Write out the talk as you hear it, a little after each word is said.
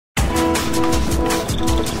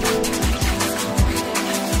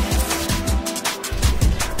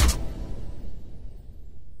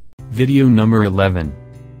Video number 11.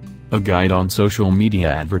 A guide on social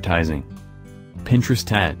media advertising.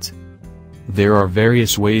 Pinterest ads. There are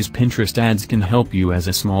various ways Pinterest ads can help you as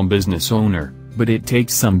a small business owner, but it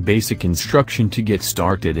takes some basic instruction to get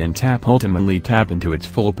started and ultimately tap into its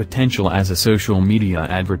full potential as a social media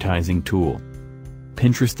advertising tool.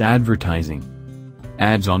 Pinterest advertising.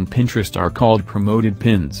 Ads on Pinterest are called promoted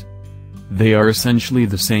pins. They are essentially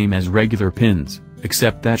the same as regular pins,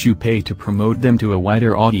 except that you pay to promote them to a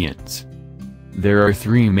wider audience. There are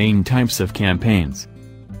three main types of campaigns.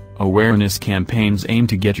 Awareness campaigns aim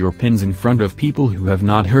to get your pins in front of people who have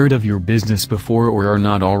not heard of your business before or are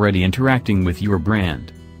not already interacting with your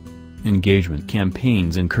brand. Engagement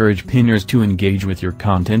campaigns encourage pinners to engage with your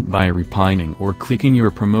content by replying or clicking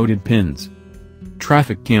your promoted pins.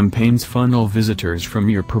 Traffic campaigns funnel visitors from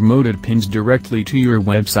your promoted pins directly to your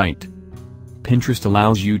website. Pinterest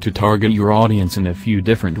allows you to target your audience in a few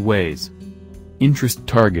different ways. Interest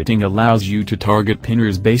targeting allows you to target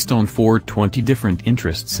pinners based on 420 different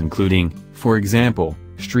interests including, for example,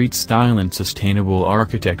 street style and sustainable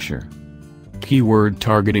architecture. Keyword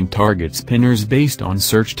targeting targets pinners based on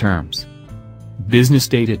search terms. Business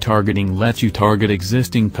data targeting lets you target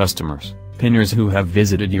existing customers, pinners who have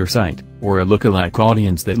visited your site, or a lookalike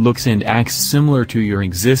audience that looks and acts similar to your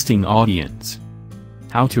existing audience.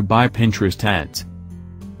 How to buy Pinterest ads.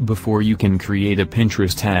 Before you can create a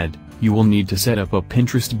Pinterest ad, you will need to set up a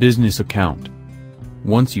Pinterest business account.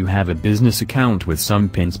 Once you have a business account with some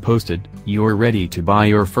pins posted, you're ready to buy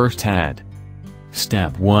your first ad.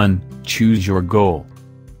 Step 1. Choose your goal.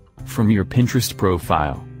 From your Pinterest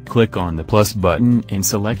profile, click on the plus button and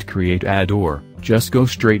select Create Ad or just go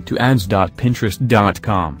straight to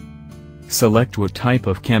ads.pinterest.com. Select what type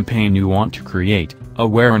of campaign you want to create,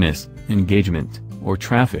 awareness, engagement, or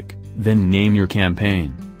traffic, then name your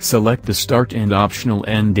campaign, select the start and optional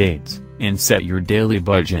end dates, and set your daily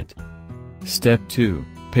budget. Step 2.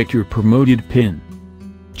 Pick your promoted pin.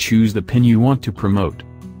 Choose the pin you want to promote.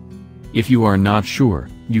 If you are not sure,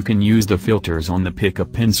 you can use the filters on the Pick a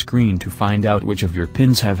Pin screen to find out which of your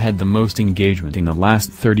pins have had the most engagement in the last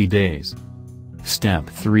 30 days. Step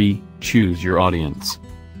 3. Choose your audience.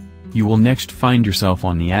 You will next find yourself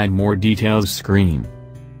on the Add More Details screen.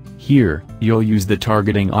 Here, you'll use the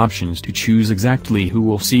targeting options to choose exactly who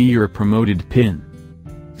will see your promoted pin.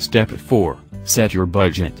 Step 4. Set your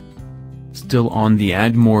budget. Still on the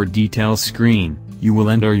Add More Details screen, you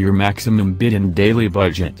will enter your maximum bid and daily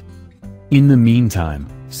budget. In the meantime,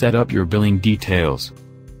 set up your billing details.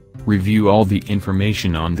 Review all the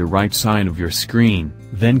information on the right side of your screen,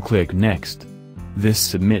 then click Next. This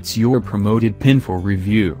submits your promoted pin for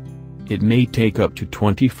review. It may take up to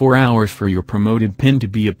 24 hours for your promoted pin to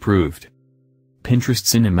be approved. Pinterest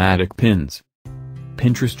Cinematic Pins.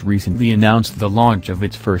 Pinterest recently announced the launch of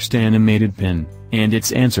its first animated pin, and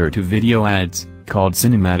its answer to video ads, called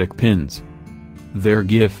Cinematic Pins. They're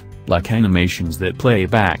GIF-like animations that play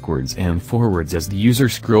backwards and forwards as the user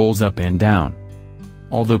scrolls up and down.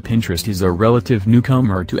 Although Pinterest is a relative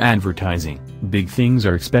newcomer to advertising, big things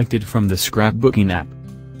are expected from the scrapbooking app.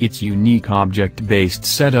 Its unique object-based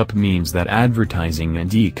setup means that advertising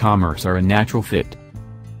and e-commerce are a natural fit.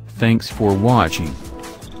 Thanks for watching.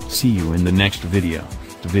 See you in the next video.